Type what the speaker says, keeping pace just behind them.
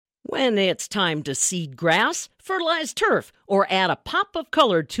When it's time to seed grass, fertilize turf, or add a pop of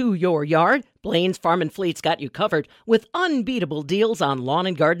color to your yard, Blaine's Farm and Fleet's got you covered with unbeatable deals on lawn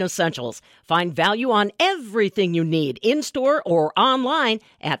and garden essentials. Find value on everything you need in-store or online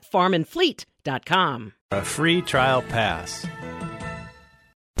at farmandfleet.com. A free trial pass.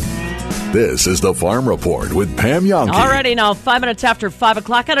 This is the Farm Report with Pam Yonke. Alrighty, now 5 minutes after 5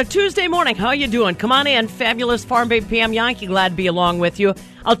 o'clock on a Tuesday morning. How you doing? Come on in, fabulous Farm Babe Pam Yonke. Glad to be along with you.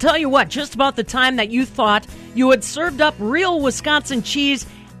 I'll tell you what, just about the time that you thought you had served up real Wisconsin cheese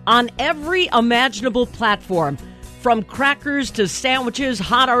on every imaginable platform, from crackers to sandwiches,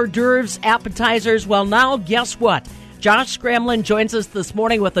 hot hors d'oeuvres, appetizers, well, now guess what? Josh Scramlin joins us this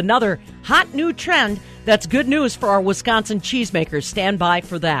morning with another hot new trend that's good news for our Wisconsin cheesemakers. Stand by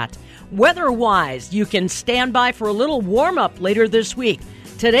for that. Weather-wise, you can stand by for a little warm-up later this week.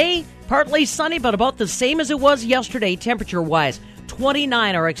 Today, partly sunny, but about the same as it was yesterday, temperature-wise.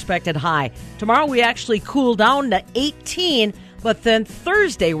 29 are expected high. Tomorrow, we actually cool down to 18, but then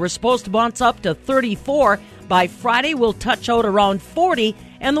Thursday, we're supposed to bounce up to 34. By Friday, we'll touch out around 40,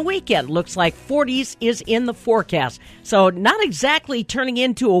 and the weekend looks like 40s is in the forecast. So not exactly turning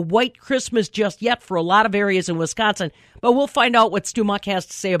into a white Christmas just yet for a lot of areas in Wisconsin, but we'll find out what Stu Muck has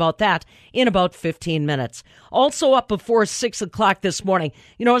to say about that in about 15 minutes. Also up before 6 o'clock this morning,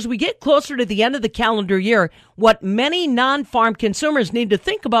 as we get closer to the end of the calendar year, what many non-farm consumers need to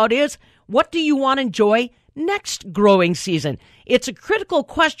think about is, what do you want to enjoy next growing season? It's a critical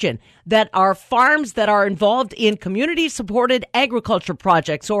question that our farms that are involved in community-supported agriculture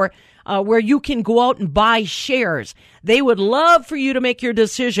projects or where you can go out and buy shares, they would love for you to make your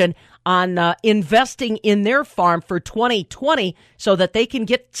decision on investing in their farm for 2020 so that they can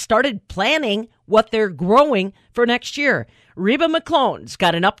get started planning what they're growing for next year. Reba McClone's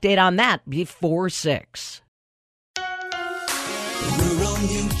got an update on that before 6. Rural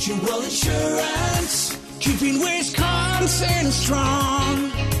Mutual Insurance, keeping Wisconsin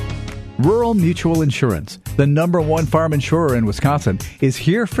strong. Rural Mutual Insurance, the #1 farm insurer in Wisconsin, is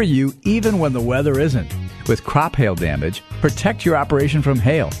here for you even when the weather isn't. With crop hail damage, protect your operation from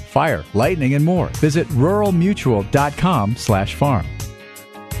hail, fire, lightning, and more. Visit ruralmutual.com/farm.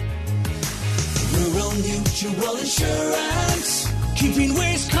 Rural Mutual Insurance, keeping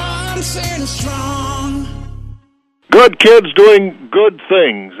Wisconsin strong. Good kids doing good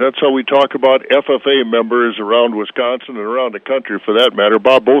things. That's how we talk about FFA members around Wisconsin and around the country for that matter.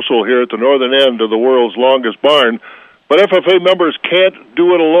 Bob Boesel here at the northern end of the world's longest barn. But FFA members can't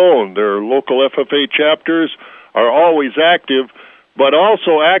do it alone. Their local FFA chapters are always active, but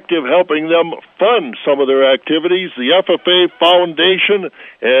also active helping them fund some of their activities. The FFA Foundation,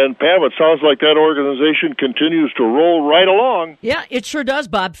 and Pam, it sounds like that organization continues to roll right along. Yeah, it sure does,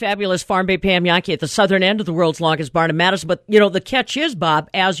 Bob. Fabulous Farm Babe Pam Yonke at the southern end of the world's longest barn in Madison. But, the catch is, Bob,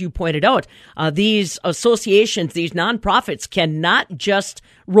 as you pointed out, these associations, these nonprofits cannot just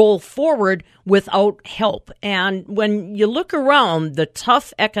roll forward without help. And when you look around the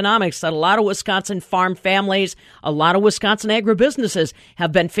tough economics that a lot of Wisconsin farm families, a lot of Wisconsin agribusinesses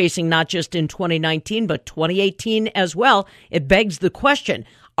have been facing, not just in 2019, but 2018 as well, it begs the question,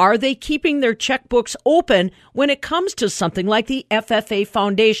 are they keeping their checkbooks open when it comes to something like the FFA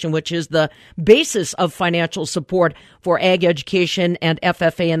Foundation, which is the basis of financial support for ag education and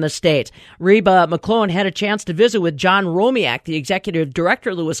FFA in the state? Reba McClone had a chance to visit with John Romiak, the executive director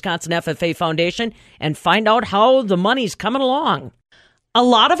of the Wisconsin FFA Foundation, and find out how the money's coming along. A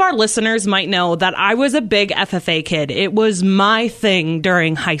lot of our listeners might know that I was a big FFA kid. It was my thing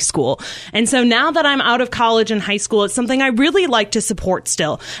during high school. And so now that I'm out of college and high school, it's something I really like to support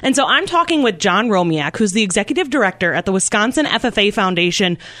still. And so I'm talking with John Romiak, who's the executive director at the Wisconsin FFA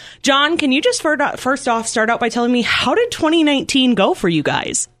Foundation. John, can you just first off start out by telling me, how did 2019 go for you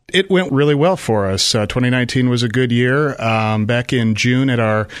guys? It went really well for us. 2019 was a good year. Back in June at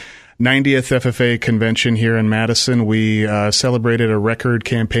our 90th FFA convention here in Madison, we celebrated a record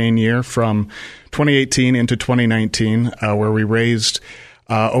campaign year from 2018 into 2019, where we raised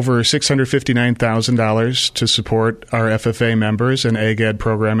over $659,000 to support our FFA members and ag ed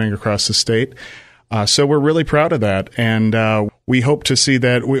programming across the state. So we're really proud of that, and we hope to see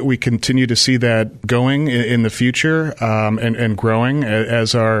that we continue to see that going in the future and growing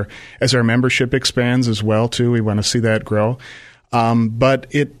as our membership expands as well too. We want to see that grow. But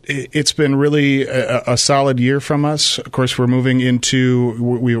it's been really a solid year from us. Of course, we're moving into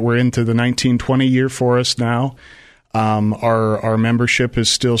the 1920 year for us now. Our membership is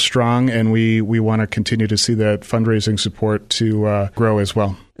still strong, and we want to continue to see that fundraising support to grow as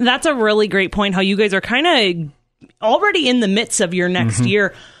well. That's a really great point, how you guys are kind of already in the midst of your next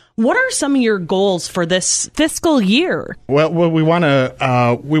year. What are some of your goals for this fiscal year? Well, we want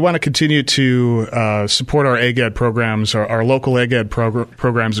to continue to support our Ag Ed programs, our local Ag Ed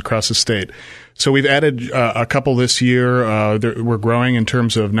programs across the state. So we've added a couple this year. We're growing in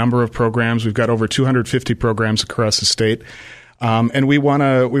terms of number of programs. We've got over 250 programs across the state, and we want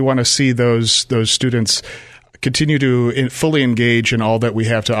to see those students continue to fully engage in all that we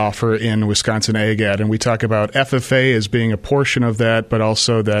have to offer in Wisconsin Ag Ed. And we talk about FFA as being a portion of that, but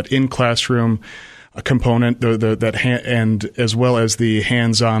also that in-classroom component, and as well as the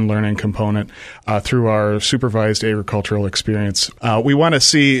hands-on learning component through our supervised agricultural experience. We want to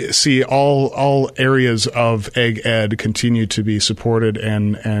see all areas of Ag Ed continue to be supported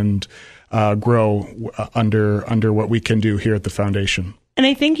and grow under what we can do here at the foundation. And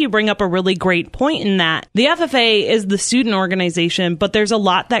I think you bring up a really great point in that the FFA is the student organization, but there's a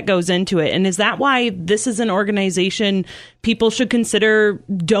lot that goes into it. And is that why this is an organization people should consider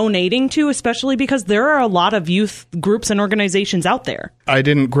donating to, especially because there are a lot of youth groups and organizations out there? I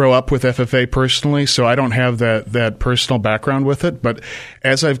didn't grow up with FFA personally, so I don't have that personal background with it. But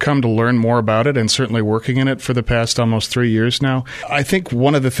as I've come to learn more about it, and certainly working in it for the past almost 3 years now, I think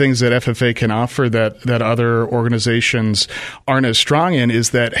one of the things that FFA can offer that other organizations aren't as strong in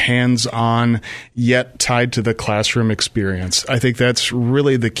is that hands-on, yet tied to the classroom experience. I think that's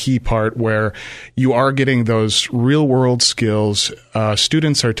really the key part, where you are getting those real-world skills.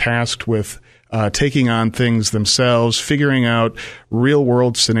 Students are tasked with taking on things themselves, figuring out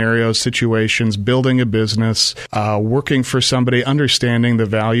real-world scenarios, situations, building a business, working for somebody, understanding the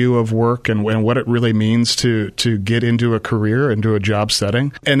value of work and what it really means to get into a career, into a job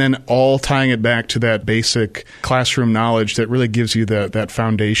setting, and then all tying it back to that basic classroom knowledge that really gives you that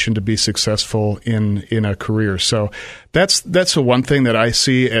foundation to be successful in a career. So that's the one thing that I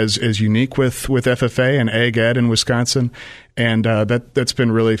see as unique with FFA and Ag Ed in Wisconsin. And that's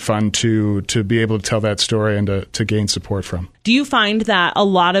been really fun to be able to tell that story and to gain support from. Do you find that a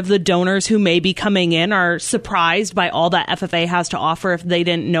lot of the donors who may be coming in are surprised by all that FFA has to offer if they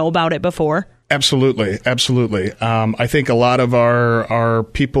didn't know about it before? Absolutely. I think a lot of our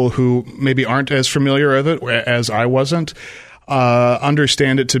people who maybe aren't as familiar with it as I wasn't,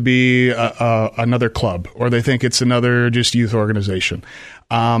 understand it to be another club, or they think it's another just youth organization.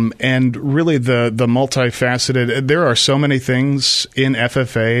 And really the multifaceted, there are so many things in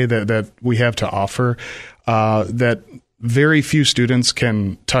FFA that we have to offer, that very few students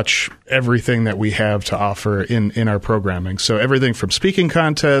can touch everything that we have to offer in our programming. So everything from speaking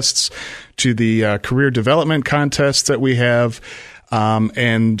contests to the career development contests that we have,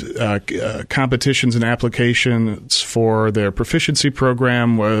 and competitions and applications for their proficiency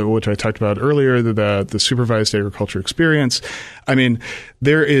program, which I talked about earlier, the supervised agriculture experience. I mean,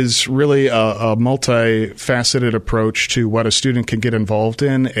 there is really a multifaceted approach to what a student can get involved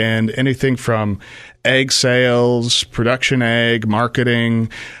in, and anything from ag sales, production ag,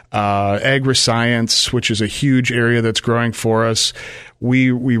 marketing, agri-science, which is a huge area that's growing for us.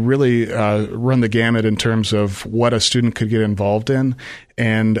 We really run the gamut in terms of what a student could get involved in.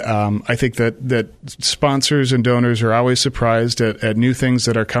 And I think that sponsors and donors are always surprised at new things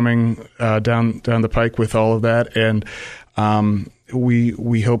that are coming down the pike with all of that. And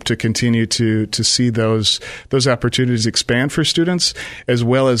we hope to continue to see those opportunities expand for students, as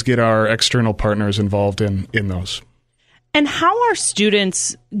well as get our external partners involved in those. And how are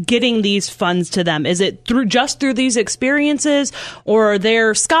students getting these funds to them? Is it just through these experiences, or are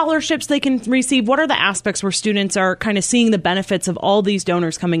there scholarships they can receive? What are the aspects where students are kind of seeing the benefits of all these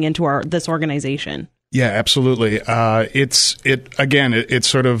donors coming into this organization? Yeah, absolutely. It's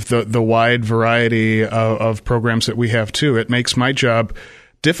sort of the wide variety of programs that we have too. It makes my job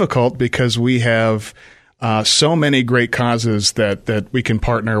difficult because we have so many great causes that we can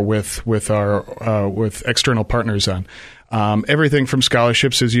partner with external partners on. Everything from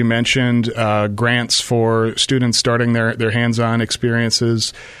scholarships, as you mentioned, grants for students starting their hands-on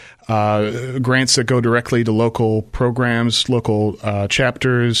experiences, grants that go directly to local programs, local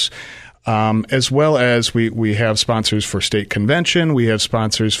chapters, as well as we have sponsors for state convention. We have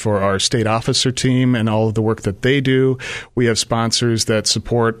sponsors for our state officer team and all of the work that they do. We have sponsors that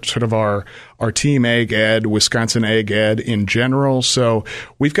support sort of our team Ag Ed, Wisconsin Ag Ed in general. So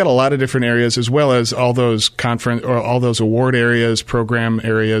we've got a lot of different areas, as well as all those all those award areas, program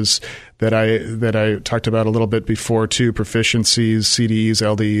areas that I talked about a little bit before too, proficiencies, CDEs,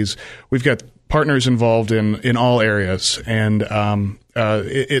 LDEs. We've got partners involved in all areas, and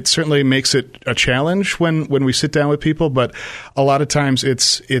it certainly makes it a challenge when we sit down with people. But a lot of times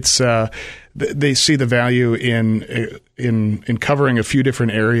it's they see the value in covering a few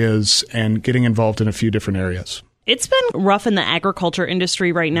different areas and getting involved in a few different areas. It's been rough in the agriculture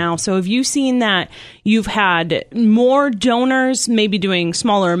industry right now. So have you seen that you've had more donors maybe doing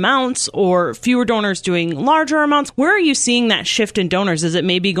smaller amounts or fewer donors doing larger amounts? Where are you seeing that shift in donors? Is it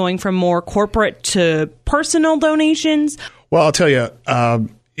maybe going from more corporate to personal donations? Well, I'll tell you,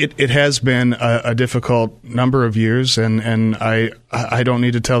 it has been a difficult number of years, and I don't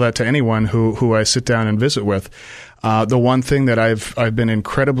need to tell that to anyone who I sit down and visit with. The one thing that I've been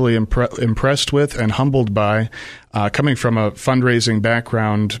incredibly impressed with and humbled by, coming from a fundraising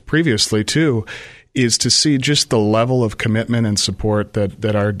background previously too, is to see just the level of commitment and support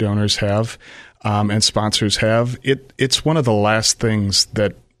that our donors have and sponsors have. It's one of the last things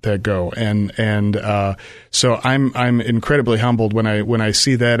that go, and so I'm incredibly humbled when I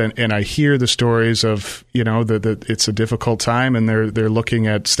see that and I hear the stories of that it's a difficult time and they're looking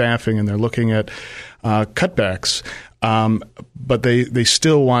at staffing and they're looking at cutbacks, but they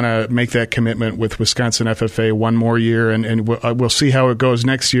still want to make that commitment with Wisconsin FFA one more year, and we'll see how it goes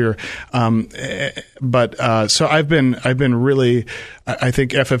next year. But so I've been really, I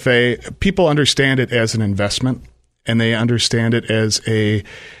think FFA, people understand it as an investment, and they understand it as a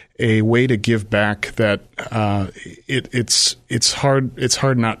way to give back that it's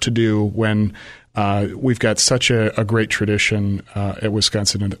hard not to do when we've got such a great tradition at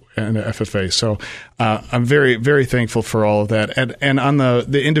Wisconsin and FFA. So I'm very, very thankful for all of that. And on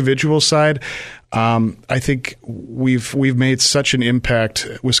the individual side, I think we've made such an impact.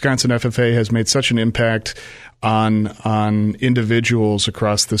 Wisconsin FFA has made such an impact on individuals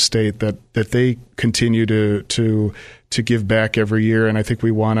across the state that they continue to give back every year, and I think we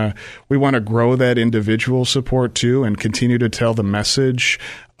want to grow that individual support too, and continue to tell the message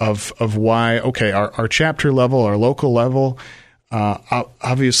of why our chapter level, our local level,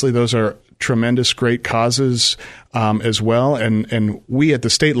 obviously those are tremendous great causes as well, and we at the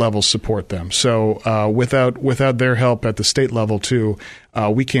state level support them. So without their help at the state level too,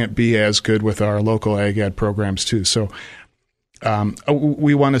 we can't be as good with our local ag ed programs too. So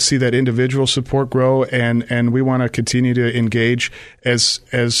we want to see that individual support grow, and we want to continue to engage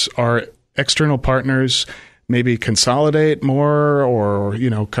as our external partners maybe consolidate more, or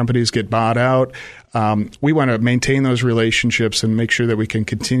companies get bought out. We want to maintain those relationships and make sure that we can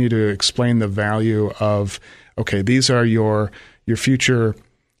continue to explain the value of, these are your future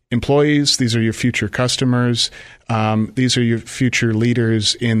employees, these are your future customers, these are your future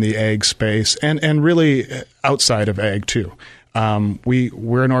leaders in the ag space, and really outside of ag too.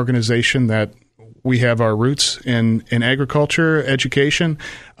 We're an organization that we have our roots in agriculture, education,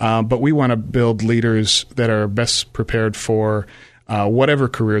 but we want to build leaders that are best prepared for whatever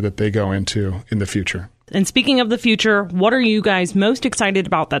career that they go into in the future. And speaking of the future, what are you guys most excited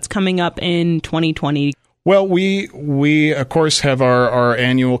about that's coming up in 2020? Well, we of course have our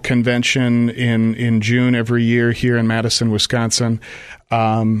annual convention in June every year here in Madison, Wisconsin.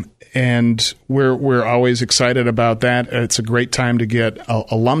 And we're always excited about that. It's a great time to get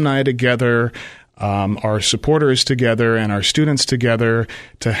alumni together, our supporters together, and our students together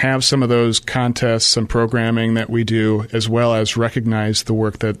to have some of those contests and programming that we do, as well as recognize the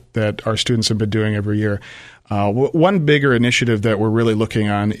work that our students have been doing every year. One bigger initiative that we're really looking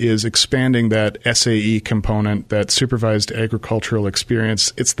on is expanding that SAE component, that supervised agricultural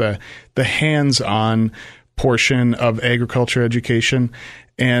experience. It's the hands-on portion of agriculture education.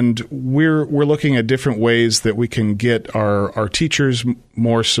 And we're looking at different ways that we can get our teachers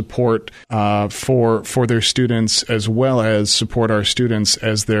more support for their students, as well as support our students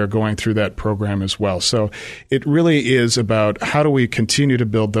as they're going through that program as well. So it really is about how do we continue to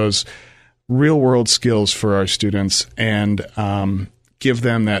build those real-world skills for our students and give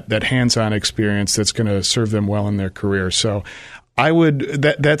them that hands-on experience that's going to serve them well in their career. So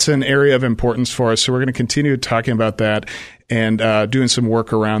that's an area of importance for us. So we're going to continue talking about that and doing some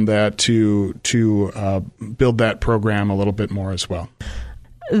work around that to build that program a little bit more as well.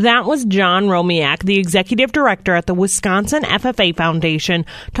 That was John Romiak, the executive director at the Wisconsin FFA Foundation,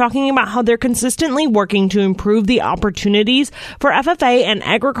 talking about how they're consistently working to improve the opportunities for FFA and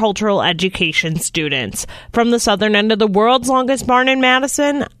agricultural education students. From the southern end of the world's longest barn in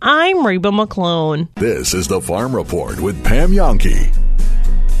Madison, I'm Reba McClone. This is the Farm Report with Pam Yonke.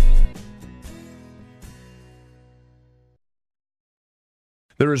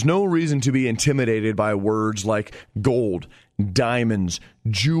 There is no reason to be intimidated by words like gold, diamonds,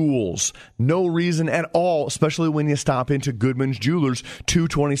 jewels. No reason at all, especially when you stop into Goodman's Jewelers,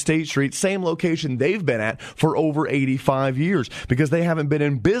 220 State Street, same location they've been at for over 85 years, because they haven't been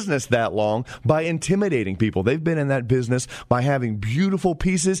in business that long by intimidating people. They've been in that business by having beautiful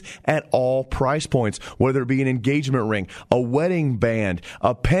pieces at all price points, whether it be an engagement ring, a wedding band,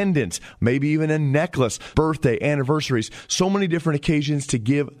 a pendant, maybe even a necklace, birthday, anniversaries, so many different occasions to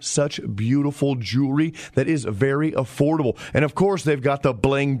give such beautiful jewelry that is very affordable. And of course, they've got the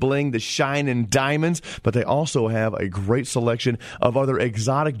bling bling, the shine and diamonds, but they also have a great selection of other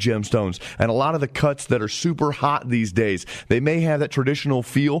exotic gemstones and a lot of the cuts that are super hot these days. They may have that traditional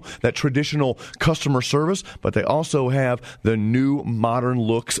feel, that traditional customer service, but they also have the new modern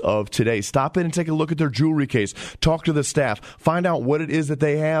looks of today. Stop in and take a look at their jewelry case. Talk to the staff. Find out what it is that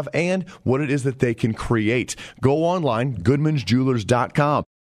they have and what it is that they can create. Go online, goodmansjewelers.com.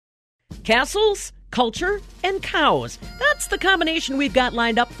 Castles, culture, and cows. That's the combination we've got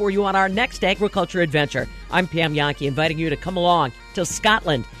lined up for you on our next agriculture adventure. I'm Pam Yankee, inviting you to come along to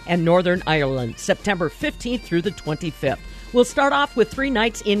Scotland and Northern Ireland, September 15th through the 25th. We'll start off with 3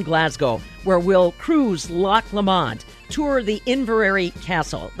 nights in Glasgow, where we'll cruise Loch Lomond, tour the Inverary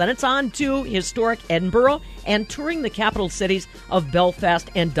Castle. Then it's on to historic Edinburgh and touring the capital cities of Belfast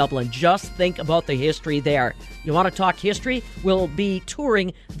and Dublin. Just think about the history there. You want to talk history? We'll be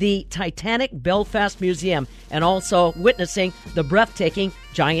touring the Titanic Belfast Museum and also witnessing the breathtaking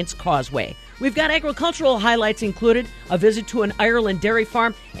Giant's Causeway. We've got agricultural highlights included, a visit to an Ireland dairy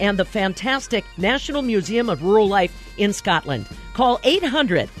farm, and the fantastic National Museum of Rural Life in Scotland. Call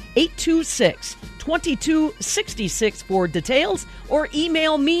 800-826-2266 for details, or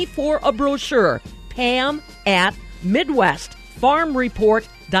email me for a brochure,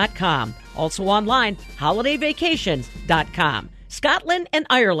 pam@midwestfarmreport.com. Also online, holidayvacations.com. Scotland and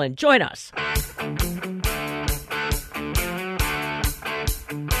Ireland, join us.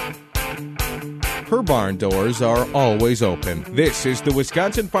 Her barn doors are always open. This is the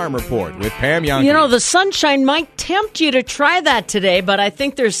Wisconsin Farm Report with Pam Yankee. You know, the sunshine might tempt you to try that today, but I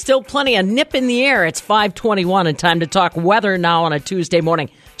think there's still plenty of nip in the air. It's 5:21 and time to talk weather now on a Tuesday morning.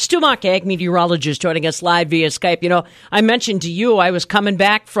 Stu Mock, ag meteorologist, joining us live via Skype. You know, I mentioned to you I was coming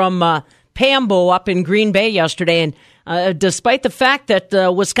back from Pambo up in Green Bay yesterday, and despite the fact that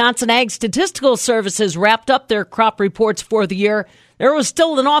Wisconsin Ag Statistical Services wrapped up their crop reports for the year, there was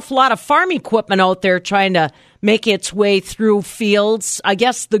still an awful lot of farm equipment out there trying to make its way through fields. I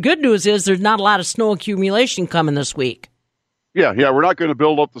guess the good news is there's not a lot of snow accumulation coming this week. Yeah, we're not going to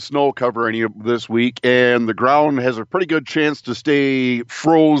build up the snow cover any of this week, and the ground has a pretty good chance to stay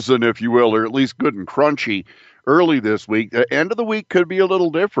frozen, if you will, or at least good and crunchy early this week. The end of the week could be a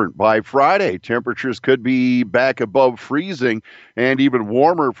little different. By Friday, temperatures could be back above freezing and even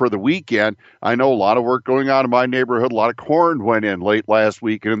warmer for the weekend. I know a lot of work going on in my neighborhood. A lot of corn went in late last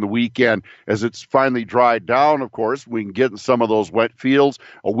week and in the weekend. As it's finally dried down, of course, we can get in some of those wet fields.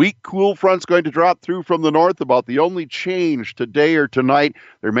 A weak cool front's going to drop through from the north. About the only change today or tonight,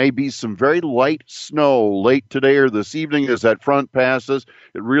 there may be some very light snow late today or this evening as that front passes.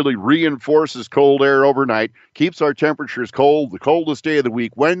 It really reinforces cold air overnight, keeps our temperatures cold. The coldest day of the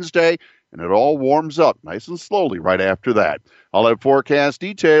week, Wednesday, and it all warms up nice and slowly right after that. I'll have forecast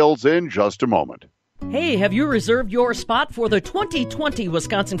details in just a moment. Hey, have you reserved your spot for the 2020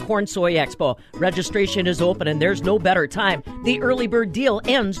 Wisconsin Corn Soy Expo? Registration is open and there's no better time. The early bird deal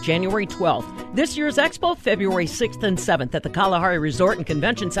ends January 12th. This year's expo, February 6th and 7th at the Kalahari Resort and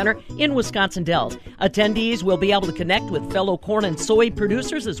Convention Center in Wisconsin Dells. Attendees will be able to connect with fellow corn and soy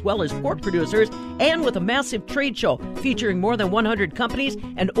producers as well as pork producers, and with a massive trade show featuring more than 100 companies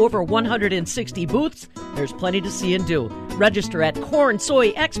and over 160 booths. There's plenty to see and do. Register at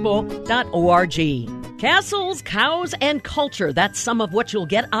cornsoyexpo.org. Castles, cows, and culture. That's some of what you'll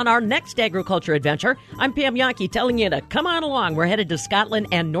get on our next agriculture adventure. I'm Pam Yankee telling you to come on along. We're headed to Scotland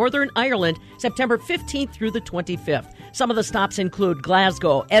and Northern Ireland, September 15th through the 25th. Some of the stops include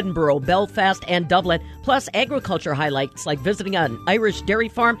Glasgow, Edinburgh, Belfast, and Dublin, plus agriculture highlights like visiting an Irish dairy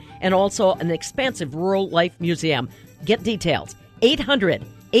farm and also an expansive rural life museum. Get details,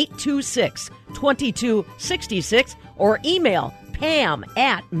 800-826-2266, or email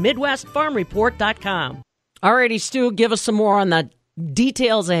pam@midwestfarmreport.com. Alrighty, Stu, give us some more on the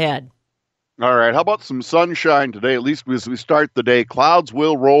details ahead. All right, how about some sunshine today? At least as we start the day, clouds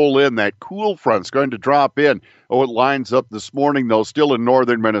will roll in. That cool front's going to drop in. Oh, it lines up this morning, though, still in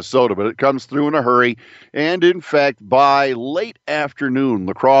northern Minnesota, but it comes through in a hurry. And, in fact, by late afternoon,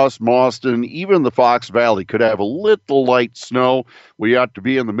 La Crosse, Mauston, even the Fox Valley could have a little light snow. We ought to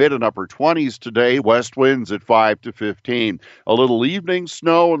be in the mid and upper 20s today. West winds at 5 to 15. A little evening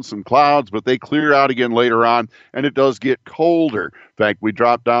snow and some clouds, but they clear out again later on, and it does get colder. In fact, we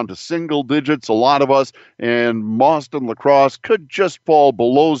drop down to single digits, a lot of us, and Mauston, La Crosse could just fall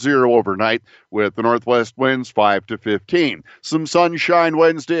below zero overnight with the northwest winds 5 to 15. Some sunshine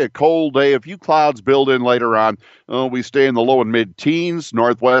Wednesday, a cold day. A few clouds build in later on. We stay in the low and mid-teens.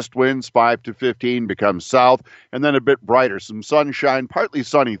 Northwest winds 5 to 15 become south, and then a bit brighter. Some sunshine, partly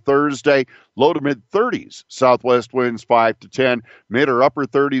sunny Thursday, low to mid-30s. Southwest winds 5 to 10. Mid or upper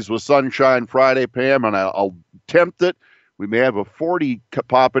 30s with sunshine Friday, Pam, and I'll tempt it. We may have a 40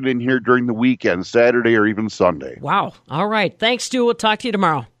 popping in here during the weekend, Saturday or even Sunday. Wow. All right. Thanks, Stu. We'll talk to you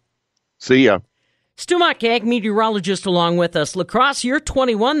tomorrow. See ya. Stu Muck, ag meteorologist, along with us. La Crosse, you're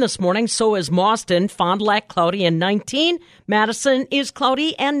 21 this morning. So is Mauston. Fond du Lac, cloudy and 19. Madison is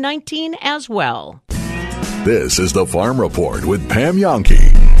cloudy and 19 as well. This is the Farm Report with Pam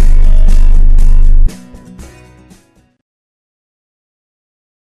Jahnke.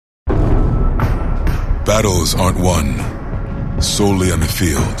 Battles aren't won solely on the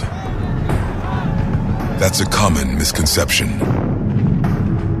field. That's a common misconception.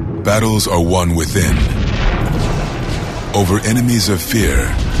 Battles are won within, over enemies of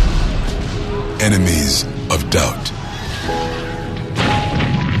fear, enemies of doubt.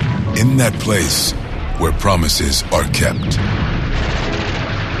 In that place where promises are kept.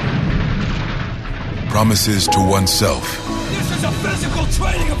 Promises to oneself. This is a physical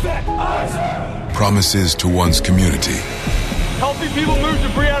training event. Promises to one's community. Helping people move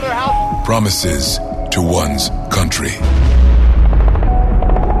debris out of their house. Promises to one's country.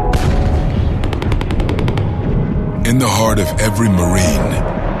 In the heart of every Marine,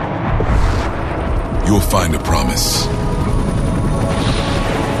 you'll find a promise.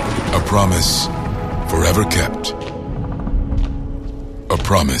 A promise forever kept. A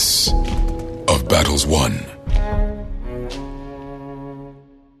promise of battles won.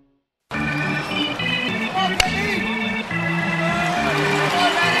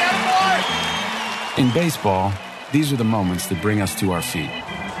 In baseball, these are the moments that bring us to our feet.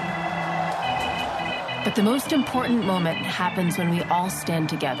 But the most important moment happens when we all stand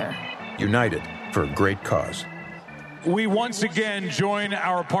together. United for a great cause. We once again join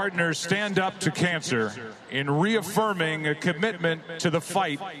our partners Stand Up to Cancer in reaffirming a commitment to the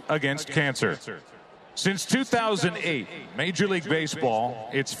fight against cancer. Since 2008, Major League Baseball,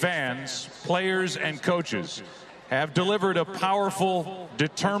 its fans, players, and coaches have delivered a powerful,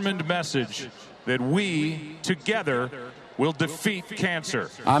 determined message that we, together, will defeat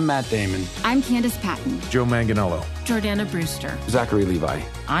cancer. I'm Matt Damon. I'm Candace Patton. Joe Manganiello. Jordana Brewster. Zachary Levi.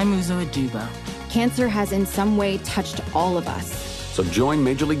 I'm Uzo Aduba. Cancer has in some way touched all of us. So join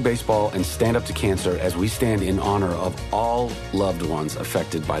Major League Baseball and Stand Up to Cancer as we stand in honor of all loved ones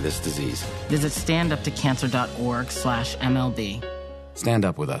affected by this disease. Visit standuptocancer.org/MLB. Stand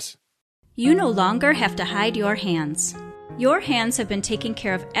up with us. You no longer have to hide your hands. Your hands have been taking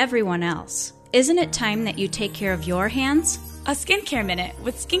care of everyone else. Isn't it time that you take care of your hands? A skincare minute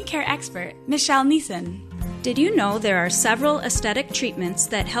with skincare expert Michelle Neeson. Did you know there are several aesthetic treatments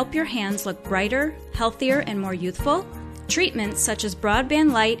that help your hands look brighter, healthier, and more youthful? Treatments such as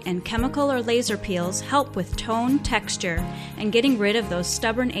broadband light and chemical or laser peels help with tone, texture, and getting rid of those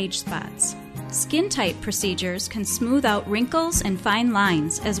stubborn age spots. Skin tight procedures can smooth out wrinkles and fine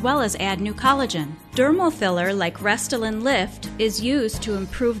lines, as well as add new collagen. Dermal filler like Restylane Lift is used to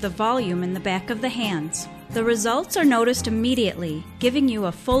improve the volume in the back of the hands. The results are noticed immediately, giving you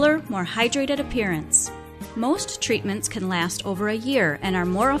a fuller, more hydrated appearance. Most treatments can last over a year and are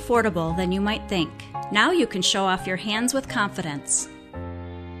more affordable than you might think. Now you can show off your hands with confidence.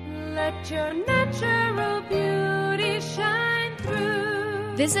 Let your natural beauty shine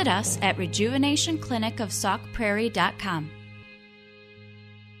through. Visit us at rejuvenationclinicofsaukprairie.com.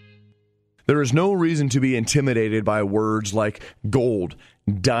 There is no reason to be intimidated by words like gold,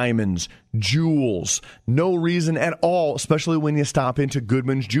 diamonds, jewels. No reason at all, especially when you stop into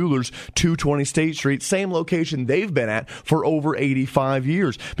Goodman's Jewelers, 220 State Street, same location they've been at for over 85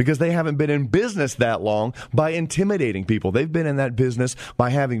 years, because they haven't been in business that long by intimidating people. They've been in that business by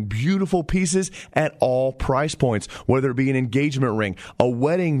having beautiful pieces at all price points, whether it be an engagement ring, a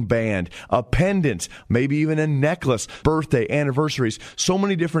wedding band, a pendant, maybe even a necklace, birthday, anniversaries, so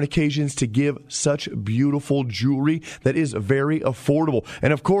many different occasions to give such beautiful jewelry that is very affordable.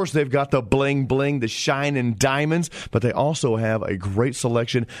 And of course, they've got the bling bling, the shine and diamonds, but they also have a great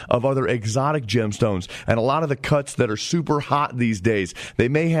selection of other exotic gemstones and a lot of the cuts that are super hot these days. They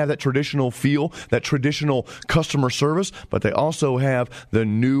may have that traditional feel, that traditional customer service, but they also have the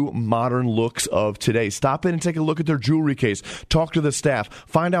new modern looks of today. Stop in and take a look at their jewelry case. Talk to the staff.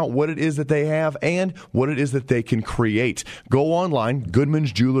 Find out what it is that they have and what it is that they can create. Go online,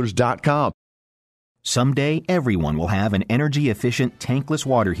 goodmansjewelers.com. Someday, everyone will have an energy-efficient tankless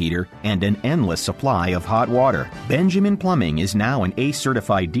water heater and an endless supply of hot water. Benjamin Plumbing is now an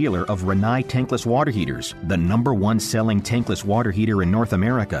ACE-certified dealer of Rinnai tankless water heaters, the #1 selling tankless water heater in North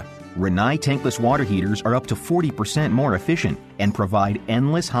America. Rinnai tankless water heaters are up to 40% more efficient and provide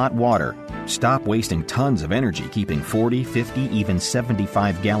endless hot water. Stop wasting tons of energy keeping 40, 50, even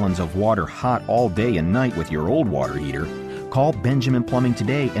 75 gallons of water hot all day and night with your old water heater. Call Benjamin Plumbing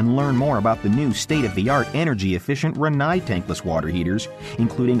today and learn more about the new state-of-the-art energy-efficient Rinnai tankless water heaters,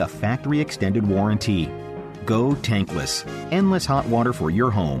 including a factory-extended warranty. Go tankless. Endless hot water for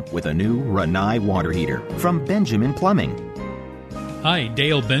your home with a new Rinnai water heater from Benjamin Plumbing. Hi,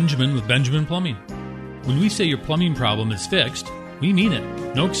 Dale Benjamin with Benjamin Plumbing. When we say your plumbing problem is fixed, we mean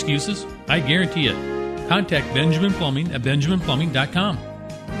it. No excuses. I guarantee it. Contact Benjamin Plumbing at benjaminplumbing.com.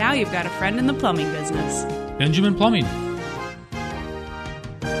 Now you've got a friend in the plumbing business. Benjamin Plumbing.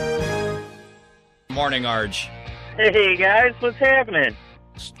 Morning, Arj. Hey, guys, what's happening?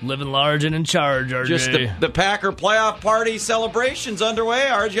 Living large and in charge, RJ. Just the Packer playoff party celebrations underway.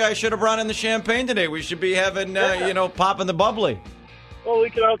 RJ, I should have brought in the champagne today. We should be having, popping the bubbly. Well,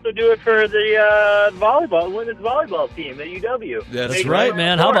 we could also do it for the women's volleyball team at UW. That's right,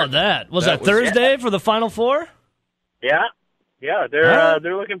 man. How about that? Was that Thursday for the Final Four? Yeah,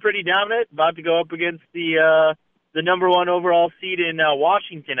 they're looking pretty dominant. About to go up against the #1 overall seed in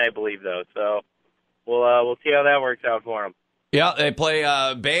Washington, I believe, though. So we'll see how that works out for them. Yeah, they play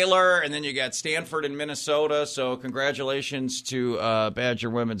Baylor, and then you got Stanford in Minnesota. So congratulations to Badger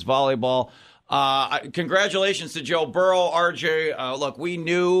women's volleyball. Congratulations to Joe Burrow, RJ. Look, we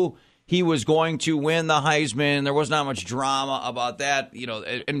knew he was going to win the Heisman. There was not much drama about that,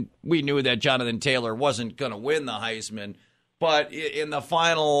 and we knew that Jonathan Taylor wasn't going to win the Heisman. But in the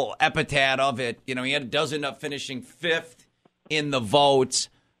final epitaph of it, he does end up finishing 5th in the votes.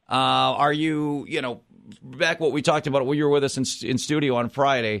 Are you, back what we talked about when you were with us in studio on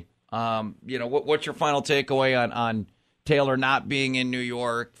Friday, what's your final takeaway on Taylor not being in New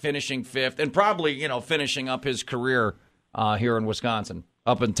York, finishing 5th, and probably, finishing up his career here in Wisconsin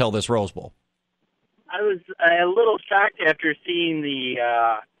up until this Rose Bowl? I was a little shocked after seeing the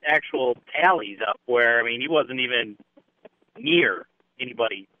actual tallies up where, he wasn't even near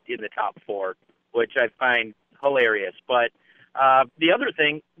anybody in the top 4, which I find hilarious. But the other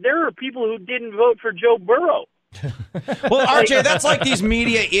thing, there are people who didn't vote for Joe Burrow. Well, RJ, that's like these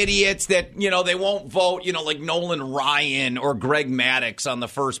media idiots that, they won't vote, like Nolan Ryan or Greg Maddux on the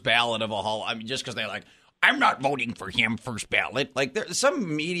first ballot of a hall. Just because they're like, I'm not voting for him first ballot. Like,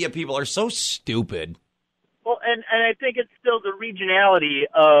 some media people are so stupid. Well, and I think it's still the regionality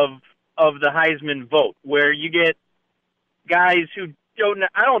of the Heisman vote, where you get guys who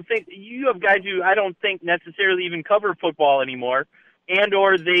you have guys who I don't think necessarily even cover football anymore, and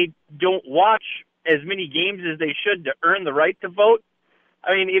or they don't watch as many games as they should to earn the right to vote.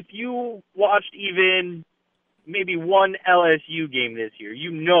 If you watched even maybe one LSU game this year,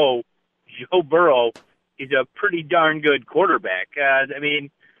 Joe Burrow is a pretty darn good quarterback.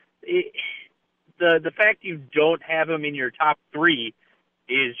 The fact you don't have him in your top 3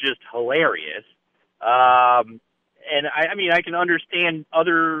 is just hilarious. And I can understand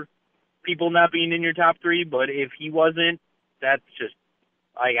other people not being in your top 3, but if he wasn't, that's just,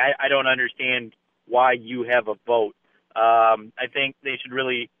 I don't understand why you have a vote. I think they should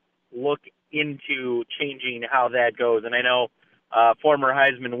really look into changing how that goes. And I know former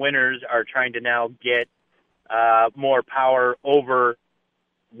Heisman winners are trying to now get more power over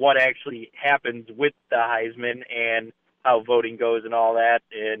what actually happens with the Heisman and how voting goes and all that.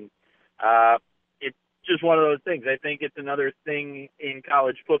 And it's just one of those things. I think it's another thing in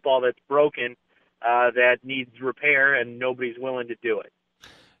college football that's broken that needs repair, and nobody's willing to do it.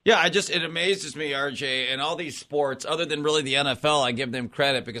 Yeah, it amazes me, RJ, and all these sports, other than really the NFL, I give them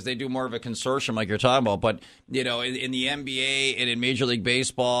credit because they do more of a consortium like you're talking about. But, in the NBA and in Major League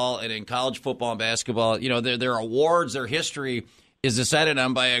Baseball and in college football and basketball, their awards, their history is decided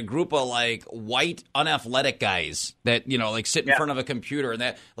on by a group of white, unathletic guys that, sit in front of a computer,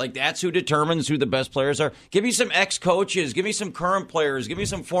 and that's who determines who the best players are. Give me some ex-coaches, give me some current players, give me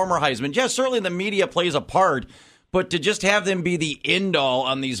some former Heisman. Yeah, certainly the media plays a part, but to just have them be the end-all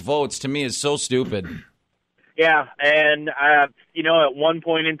on these votes, to me, is so stupid. Yeah, and, at one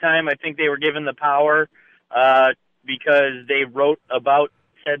point in time, I think they were given the power because they wrote about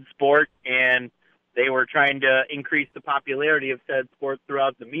said sport, and they were trying to increase the popularity of said sport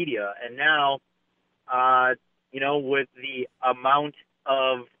throughout the media. And now, with the amount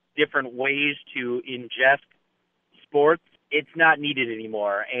of different ways to ingest sports, it's not needed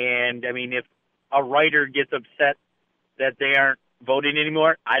anymore. And, if a writer gets upset that they aren't voting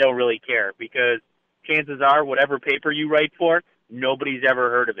anymore, I don't really care, because chances are whatever paper you write for, nobody's ever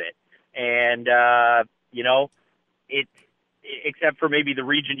heard of it. And, it's except for maybe the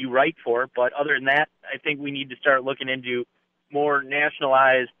region you write for. But other than that, I think we need to start looking into more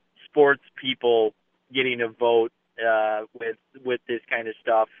nationalized sports people getting a vote with this kind of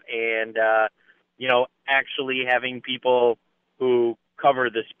stuff, and actually having people who cover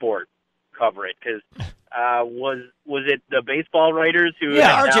the sport cover it. Because was it the baseball writers who?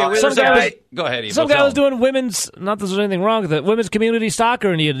 Yeah, RJ. Go ahead. Evo. Some guy was doing women's. Not that there's anything wrong with it. Women's community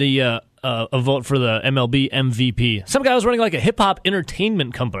soccer needed a vote for the MLB MVP. Some guy was running like a hip hop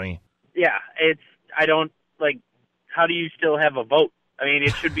entertainment company. Yeah, how do you still have a vote?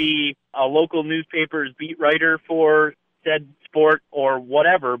 It should be a local newspaper's beat writer for said sport or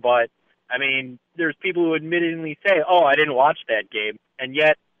whatever, but, there's people who admittedly say, oh, I didn't watch that game, and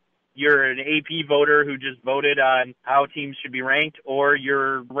yet you're an AP voter who just voted on how teams should be ranked, or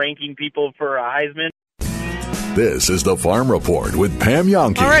you're ranking people for a Heisman. This is the Farm Report with Pam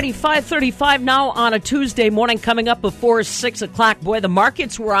Jahnke. Alrighty, 5:35 now on a Tuesday morning, coming up before 6 o'clock. Boy, the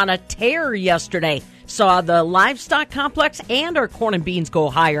markets were on a tear yesterday. Saw the livestock complex and our corn and beans go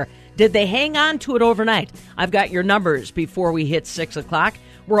higher. Did they hang on to it overnight? I've got your numbers before we hit 6 o'clock.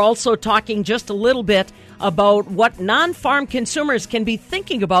 We're also talking just a little bit about what non-farm consumers can be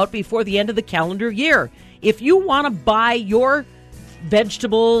thinking about before the end of the calendar year. If you want to buy your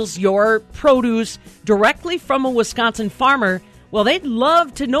vegetables, your produce directly from a Wisconsin farmer, well, they'd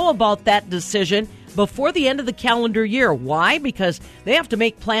love to know about that decision before the end of the calendar year. Why? Because they have to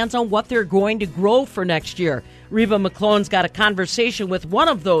make plans on what they're going to grow for next year. Reva McClone's got a conversation with one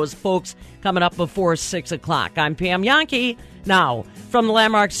of those folks coming up before 6 o'clock. I'm Pam Jahnke. Now, from the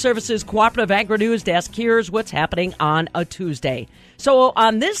Landmark Services Cooperative Agri-News Desk, here's what's happening on a Tuesday. So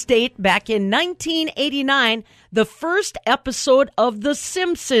on this date, back in 1989, the first episode of The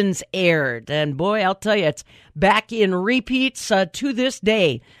Simpsons aired. And boy, I'll tell you, it's back in repeats to this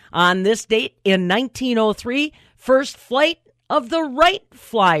day. On this date in 1903, first flight of the Wright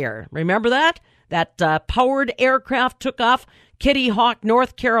Flyer. Remember that? That powered aircraft took off Kitty Hawk,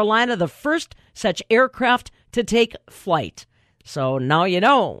 North Carolina, the first such aircraft to take flight. So now you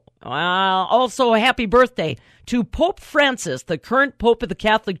know. Also, a happy birthday to Pope Francis, the current Pope of the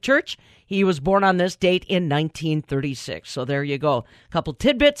Catholic Church. He was born on this date in 1936. So there you go. A couple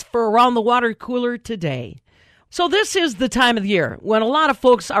tidbits for Around the Water Cooler today. So this is the time of the year when a lot of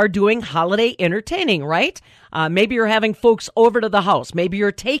folks are doing holiday entertaining, right? Maybe you're having folks over to the house. Maybe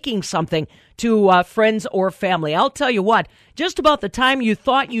you're taking something to friends or family. I'll tell you what, just about the time you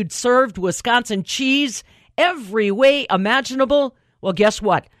thought you'd served Wisconsin cheese every way imaginable, well, guess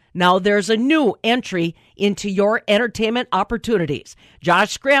what? Now there's a new entry into your entertainment opportunities.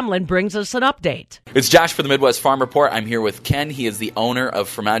 Josh Scramlin brings us an update. It's Josh for the Midwest Farm Report. I'm here with Ken. He is the owner of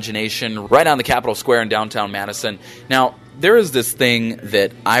Fromagination right on the Capitol Square in downtown Madison. Now, there is this thing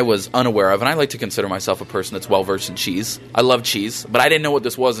that I was unaware of, and I like to consider myself a person that's well-versed in cheese. I love cheese, but I didn't know what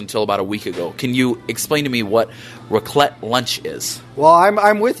this was until about a week ago. Can you explain to me what raclette lunch is? Well,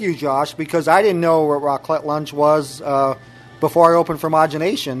 I'm with you, Josh, because I didn't know what raclette lunch was before I opened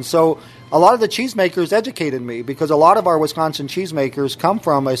Fromagination. So a lot of the cheesemakers educated me, because a lot of our Wisconsin cheesemakers come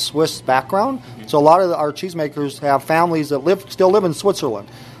from a Swiss background. So a lot of our cheesemakers have families that still live in Switzerland.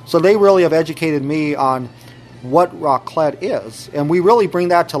 So they really have educated me on what raclette is. And we really bring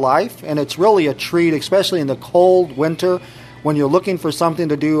that to life, and it's really a treat, especially in the cold winter when you're looking for something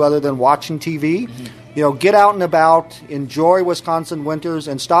to do other than watching TV. Mm-hmm. You know, get out and about, enjoy Wisconsin winters,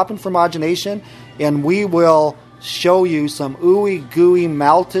 and stop in Fromagination, and we will show you some ooey gooey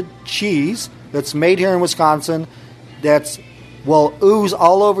melted cheese that's made here in Wisconsin that will ooze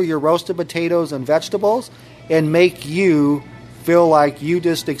all over your roasted potatoes and vegetables and make you feel like you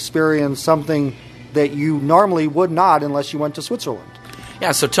just experienced something that you normally would not unless you went to Switzerland.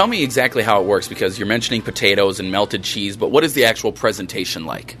 Yeah, so tell me exactly how it works, because you're mentioning potatoes and melted cheese, but what is the actual presentation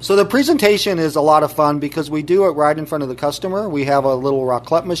like? So the presentation is a lot of fun because we do it right in front of the customer. We have a little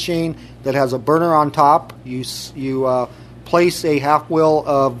raclette machine that has a burner on top. You place a half wheel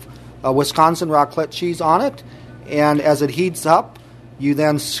of Wisconsin raclette cheese on it, and as it heats up, you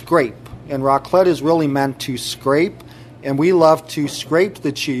then scrape. And raclette is really meant to scrape, and we love to scrape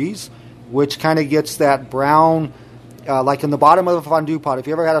the cheese which kind of gets that brown, like in the bottom of a fondue pot. If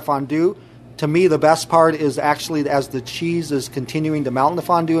you ever had a fondue, to me the best part is actually as the cheese is continuing to melt in the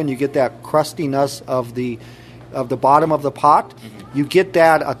fondue and you get that crustiness of the bottom of the pot. You get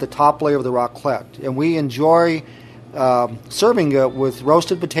that at the top layer of the raclette. And we enjoy serving it with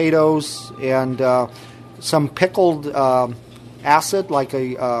roasted potatoes and some pickled acid, like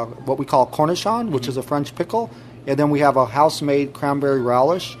what we call cornichon, which is a French pickle. And then we have a house-made cranberry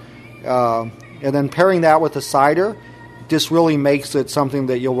relish. And then pairing that with a cider just really makes it something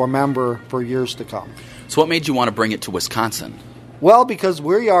that you'll remember for years to come. So what made you want to bring it to Wisconsin? Well, because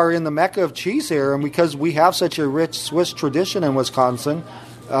we are in the Mecca of cheese here, and because we have such a rich Swiss tradition in Wisconsin,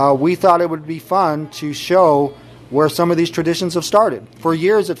 we thought it would be fun to show where some of these traditions have started. For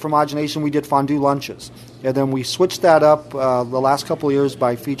years at Fromagination, we did fondue lunches. And then we switched that up the last couple of years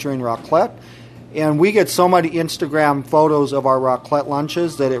by featuring raclette. And we get so many Instagram photos of our raclette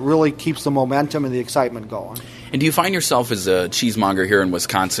lunches that it really keeps the momentum and the excitement going. And do you find yourself as a cheesemonger here in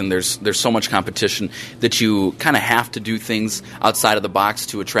Wisconsin, there's so much competition that you kind of have to do things outside of the box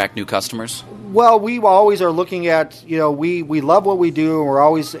to attract new customers? Well, we always are looking at, we love what we do, and we're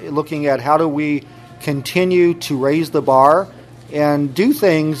always looking at how do we continue to raise the bar and do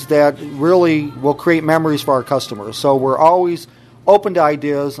things that really will create memories for our customers. So we're always open to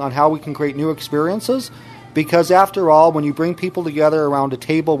ideas on how we can create new experiences. Because after all, when you bring people together around a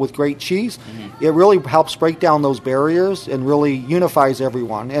table with great cheese, it really helps break down those barriers and really unifies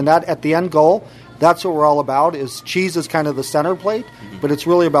everyone. And that, at the end goal, that's what we're all about, is cheese is kind of the center plate, but it's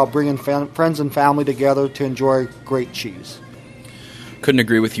really about bringing friends and family together to enjoy great cheese. Couldn't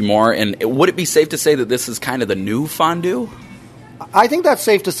agree with you more. And would it be safe to say that this is kind of the new fondue? I think that's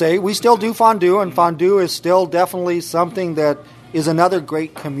safe to say. We still do fondue, and fondue is still definitely something that is another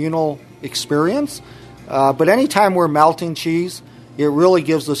great communal experience. But anytime we're melting cheese, it really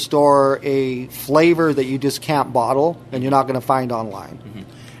gives the store a flavor that you just can't bottle and you're not going to find online.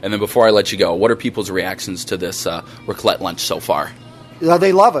 And then before I let you go, what are people's reactions to this raclette lunch so far?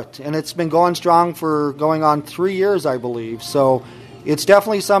 They love it, and it's been going strong for going on 3 years, I believe. So it's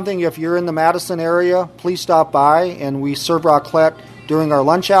definitely something, if you're in the Madison area, please stop by, and we serve raclette during our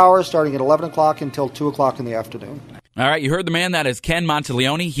lunch hour, starting at 11 o'clock until 2 o'clock in the afternoon. All right, you heard the man. That is Ken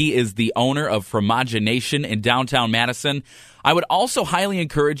Monteleone. He is the owner of Fromagination in downtown Madison. I would also highly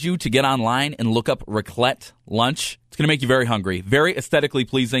encourage you to get online and look up raclette lunch. It's going to make you very hungry, very aesthetically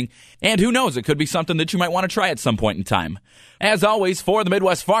pleasing, and who knows, it could be something that you might want to try at some point in time. As always, for the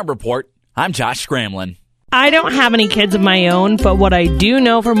Midwest Farm Report, I'm Josh Scramlin. I don't have any kids of my own, but what I do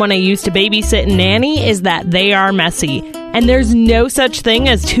know from when I used to babysit and nanny is that they are messy. And there's no such thing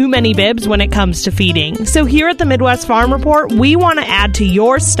as too many bibs when it comes to feeding. So here at the Midwest Farm Report, we want to add to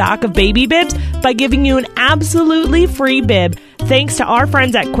your stock of baby bibs by giving you an absolutely free bib, thanks to our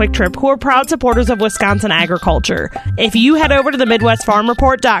friends at Quick Trip, who are proud supporters of Wisconsin agriculture. If you head over to the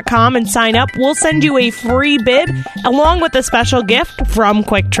MidwestFarmReport.com and sign up, we'll send you a free bib along with a special gift from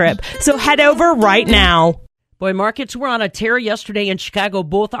Quick Trip. So head over right now. Boy, markets were on a tear yesterday in Chicago,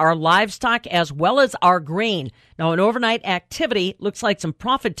 both our livestock as well as our grain. Now, an overnight activity looks like some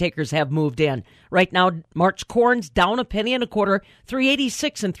profit takers have moved in. Right now, March corn's down a penny and a quarter,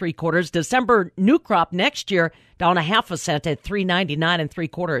 3.86 3/4. December new crop next year down a half a cent at 3.99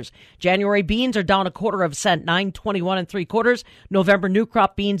 3/4. January beans are down a quarter of a cent, 9.21 3/4. November new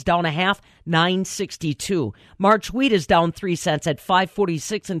crop beans down a half, 9.62. March wheat is down 3 cents at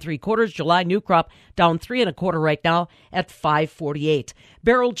 5.46 3/4. July new crop down 3 1/4 right now at 5.48.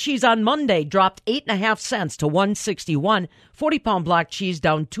 Barrel cheese on Monday dropped 8.5 cents to 1.61. 40-pound block cheese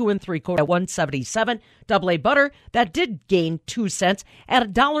down 2 3/4 at 1.77. Double A butter that did gain 2 cents at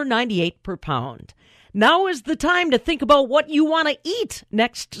 $1.98 per pound. Now is the time to think about what you want to eat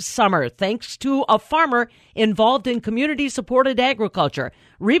next summer, thanks to a farmer involved in community-supported agriculture.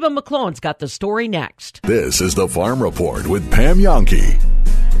 Reba McClone's got the story next. This is the Farm Report with Pam Yonke.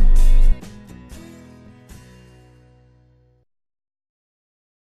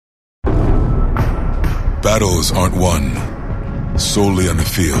 Battles aren't won solely on the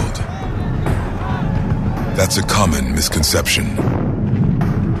field. That's a common misconception.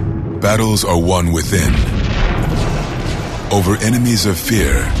 Battles are won within, over enemies of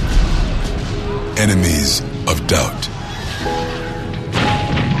fear, enemies of doubt.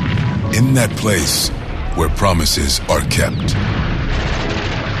 In that place where promises are kept.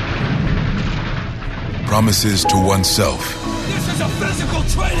 Promises to oneself. This is a physical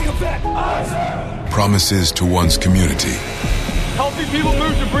training event! Promises to one's community. Helping people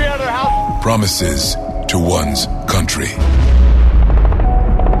move debris out of their house. Promises to one's country.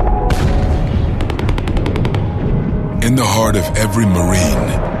 In the heart of every Marine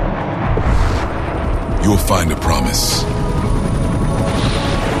you'll find a promise.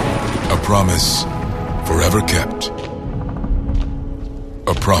 A promise forever kept.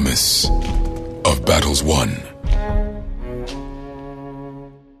 A promise of battles won.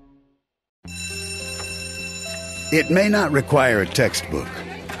 It may not require a textbook,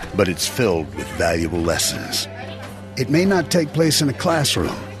 but it's filled with valuable lessons. It may not take place in a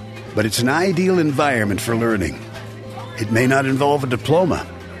classroom, but it's an ideal environment for learning. It may not involve a diploma,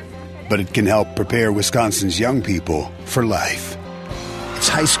 but it can help prepare Wisconsin's young people for life. It's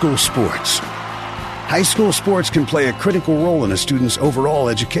high school sports. High school sports can play a critical role in a student's overall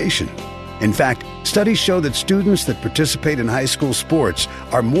education. In fact, studies show that students that participate in high school sports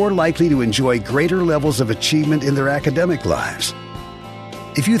are more likely to enjoy greater levels of achievement in their academic lives.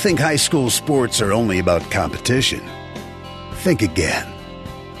 If you think high school sports are only about competition, think again.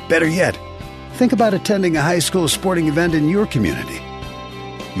 Better yet, think about attending a high school sporting event in your community.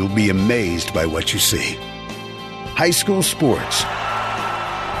 You'll be amazed by what you see. High school sports,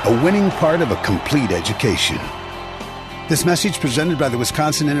 a winning part of a complete education. This message presented by the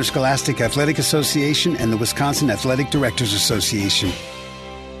Wisconsin Interscholastic Athletic Association and the Wisconsin Athletic Directors Association.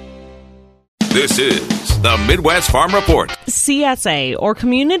 This is the Midwest Farm Report. CSA, or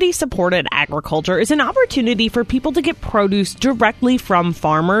Community Supported Agriculture, is an opportunity for people to get produce directly from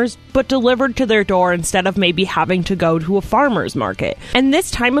farmers, but delivered to their door instead of maybe having to go to a farmer's market. And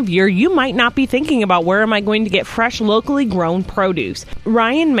this time of year, you might not be thinking about where am I going to get fresh, locally grown produce.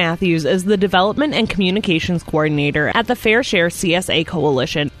 Ryan Matthews is the Development and Communications Coordinator at the Fair Share CSA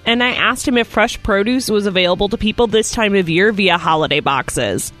Coalition, and I asked him if fresh produce was available to people this time of year via holiday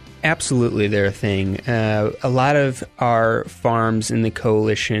boxes. Absolutely, they're a thing. A lot of our farms in the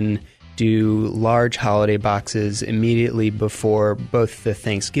coalition do large holiday boxes immediately before both the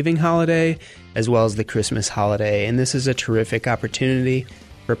Thanksgiving holiday as well as the Christmas holiday. And this is a terrific opportunity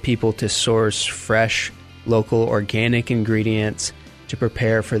for people to source fresh, local, organic ingredients to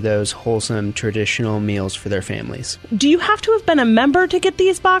prepare for those wholesome, traditional meals for their families. Do you have to have been a member to get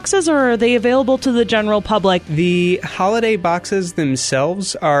these boxes, or are they available to the general public? The holiday boxes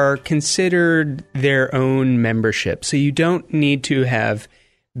themselves are considered their own membership, so you don't need to have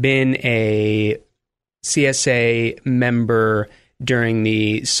been a CSA member during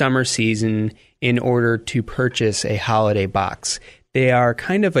the summer season in order to purchase a holiday box. They are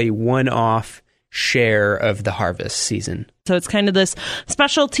kind of a one-off share of the harvest season. So it's kind of this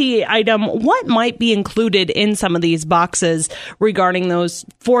specialty item. What might be included in some of these boxes regarding those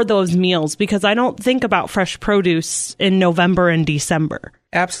meals? Because I don't think about fresh produce in November and December.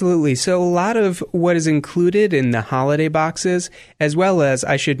 Absolutely. So a lot of what is included in the holiday boxes, as well as,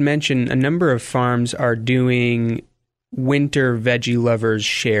 I should mention, a number of farms are doing winter veggie lovers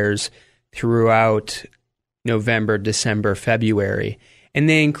shares throughout November, December, February. And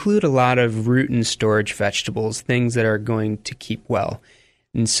they include a lot of root and storage vegetables, things that are going to keep well.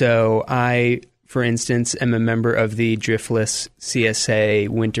 And so I, for instance, am a member of the Driftless CSA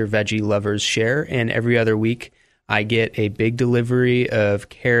Winter Veggie Lovers Share, and every other week I get a big delivery of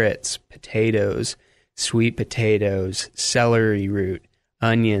carrots, potatoes, sweet potatoes, celery root,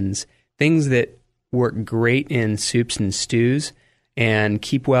 onions, things that work great in soups and stews and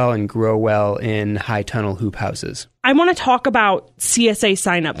keep well and grow well in high tunnel hoop houses. I want to talk about CSA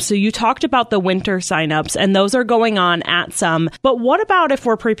signups. So you talked about the winter signups, and those are going on at some. But what about if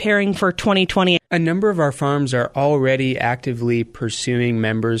we're preparing for 2020? A number of our farms are already actively pursuing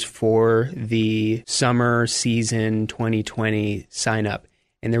members for the summer season 2020 signup.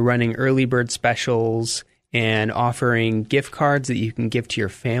 And they're running early bird specials and offering gift cards that you can give to your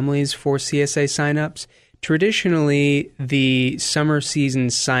families for CSA signups. Traditionally, the summer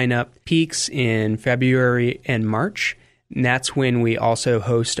season sign-up peaks in February and March, and that's when we also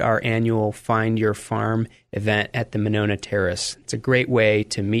host our annual Find Your Farm event at the Monona Terrace. It's a great way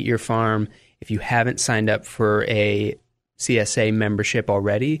to meet your farm. If you haven't signed up for a CSA membership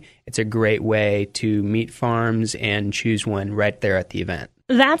already, it's a great way to meet farms and choose one right there at the event.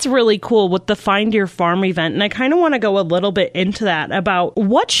 That's really cool with the Find Your Farm event. And I kind of want to go a little bit into that about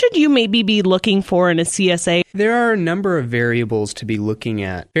what should you maybe be looking for in a CSA? There are a number of variables to be looking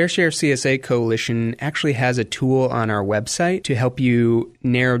at. Fair Share CSA Coalition actually has a tool on our website to help you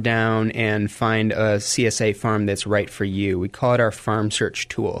narrow down and find a CSA farm that's right for you. We call it our Farm Search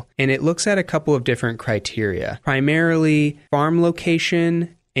tool. And it looks at a couple of different criteria, primarily farm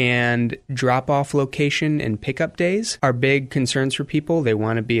location and drop-off location and pickup days are big concerns for people. They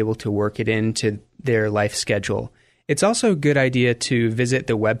want to be able to work it into their life schedule. It's also a good idea to visit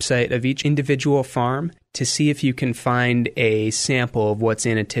the website of each individual farm to see if you can find a sample of what's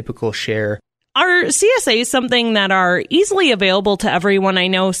in a typical share. Are CSAs something that are easily available to everyone? I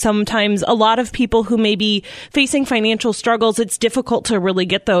know sometimes a lot of people who may be facing financial struggles, it's difficult to really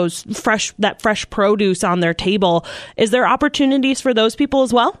get that fresh produce on their table. Is there opportunities for those people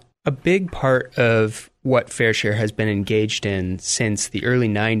as well? A big part of what Fair Share has been engaged in since the early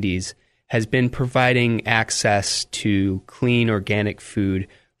 90s has been providing access to clean organic food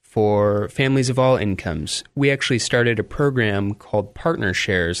for families of all incomes. We actually started a program called Partner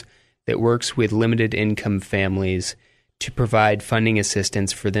Shares that works with limited income families to provide funding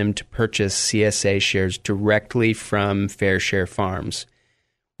assistance for them to purchase CSA shares directly from Fair Share Farms.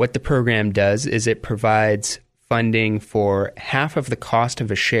 What the program does is it provides funding for half of the cost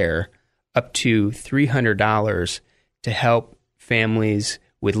of a share, up to $300, to help families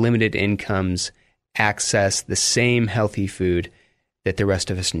with limited incomes access the same healthy food that the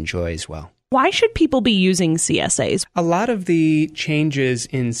rest of us enjoy as well. Why should people be using CSAs? A lot of the changes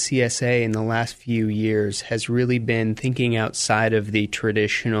in CSA in the last few years has really been thinking outside of the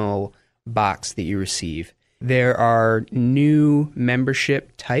traditional box that you receive. There are new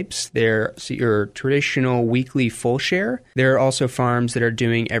membership types. There's your traditional weekly full share. There are also farms that are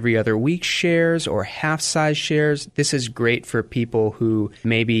doing every other week shares or half-size shares. This is great for people who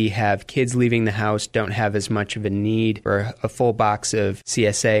maybe have kids leaving the house, don't have as much of a need for a full box of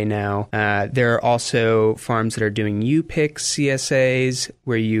CSA now. There are also farms that are doing U-Pick CSAs,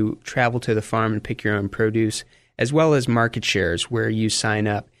 where you travel to the farm and pick your own produce, as well as market shares, where you sign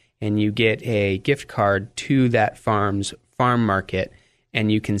up and you get a gift card to that farm's farm market,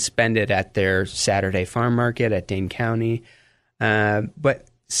 and you can spend it at their Saturday farm market at Dane County. But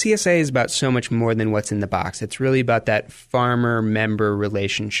CSA is about so much more than what's in the box. It's really about that farmer-member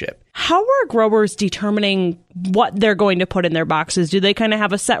relationship. How are growers determining what they're going to put in their boxes? Do they kind of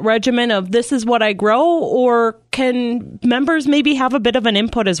have a set regimen of this is what I grow, or can members maybe have a bit of an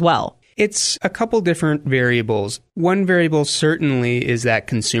input as well? It's a couple different variables. One variable certainly is that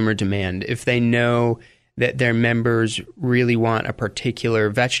consumer demand. If they know that their members really want a particular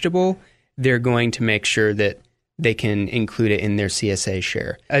vegetable, they're going to make sure that they can include it in their CSA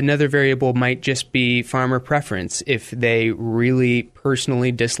share. Another variable might just be farmer preference. If they really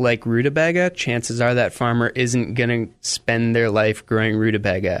personally dislike rutabaga, chances are that farmer isn't going to spend their life growing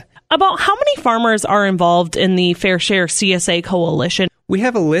rutabaga. About how many farmers are involved in the Fair Share CSA Coalition? We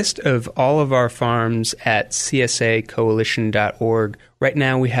have a list of all of our farms at csacoalition.org. Right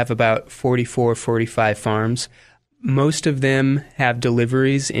now we have about 45 farms. Most of them have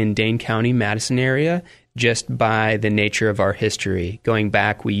deliveries in Dane County, Madison area, just by the nature of our history. Going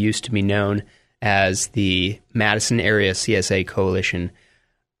back, we used to be known as the Madison Area CSA Coalition.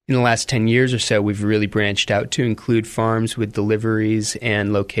 In the last 10 years or so, we've really branched out to include farms with deliveries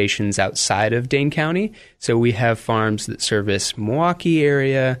and locations outside of Dane County. So we have farms that service Milwaukee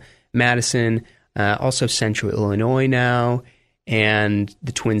area, Madison, also Central Illinois now, and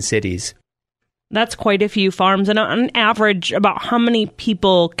the Twin Cities. That's quite a few farms. And on average, about how many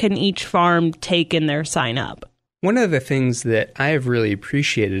people can each farm take in their sign up? One of the things that I have really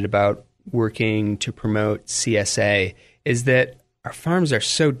appreciated about working to promote CSA is that our farms are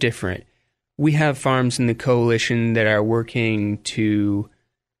so different. We have farms in the coalition that are working to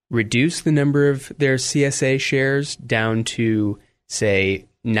reduce the number of their CSA shares down to, say,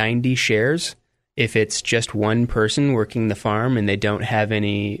 90 shares. If it's just one person working the farm and they don't have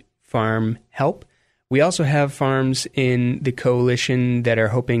any farm help. We also have farms in the coalition that are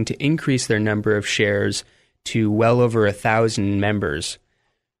hoping to increase their number of shares to well over 1,000 members.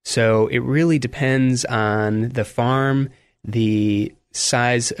 So it really depends on the farm, the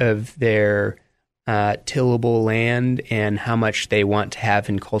size of their tillable land, and how much they want to have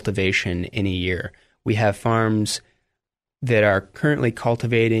in cultivation in a year. We have farms that are currently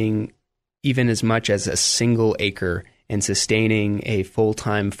cultivating even as much as a single acre and sustaining a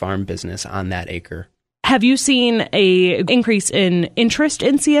full-time farm business on that acre. Have you seen an increase in interest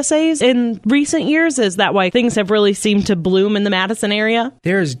in CSAs in recent years? Is that why things have really seemed to bloom in the Madison area?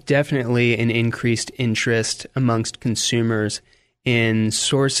 There is definitely an increased interest amongst consumers in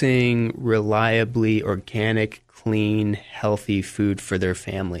sourcing reliably organic, clean, healthy food for their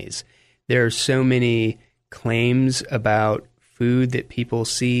families. There are so many claims about food that people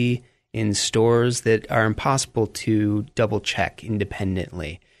see in stores that are impossible to double check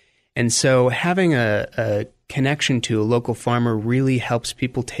independently. And so having a connection to a local farmer really helps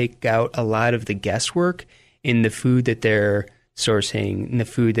people take out a lot of the guesswork in the food that they're sourcing and the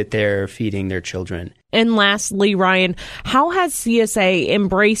food that they're feeding their children. And lastly, Ryan, how has CSA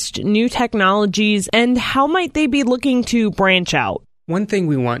embraced new technologies, and how might they be looking to branch out? One thing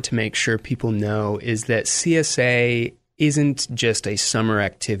we want to make sure people know is that CSA isn't just a summer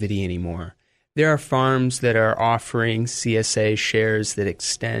activity anymore. There are farms that are offering CSA shares that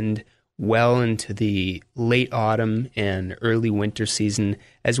extend well into the late autumn and early winter season,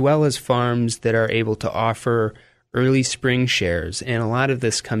 as well as farms that are able to offer early spring shares. And a lot of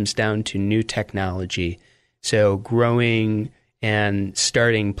this comes down to new technology. So growing and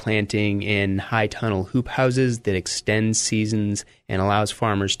starting planting in high tunnel hoop houses that extend seasons and allows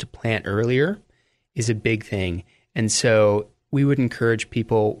farmers to plant earlier is a big thing. And so we would encourage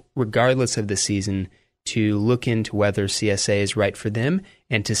people, regardless of the season, to look into whether CSA is right for them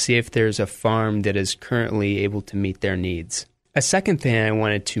and to see if there's a farm that is currently able to meet their needs. A second thing I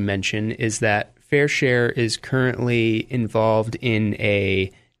wanted to mention is that FairShare is currently involved in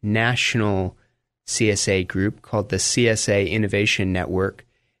a national CSA group called the CSA Innovation Network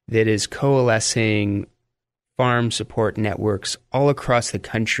that is coalescing farm support networks all across the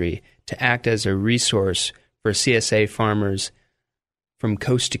country to act as a resource for CSA farmers from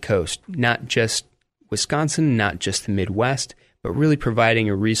coast to coast, not just Wisconsin, not just the Midwest, but really providing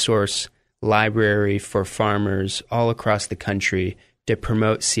a resource library for farmers all across the country to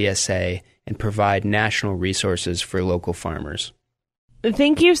promote CSA and provide national resources for local farmers.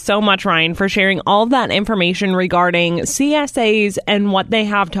 Thank you so much, Ryan, for sharing all of that information regarding CSAs and what they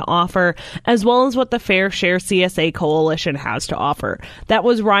have to offer, as well as what the Fair Share CSA Coalition has to offer. That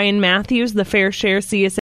was Ryan Matthews, the Fair Share CSA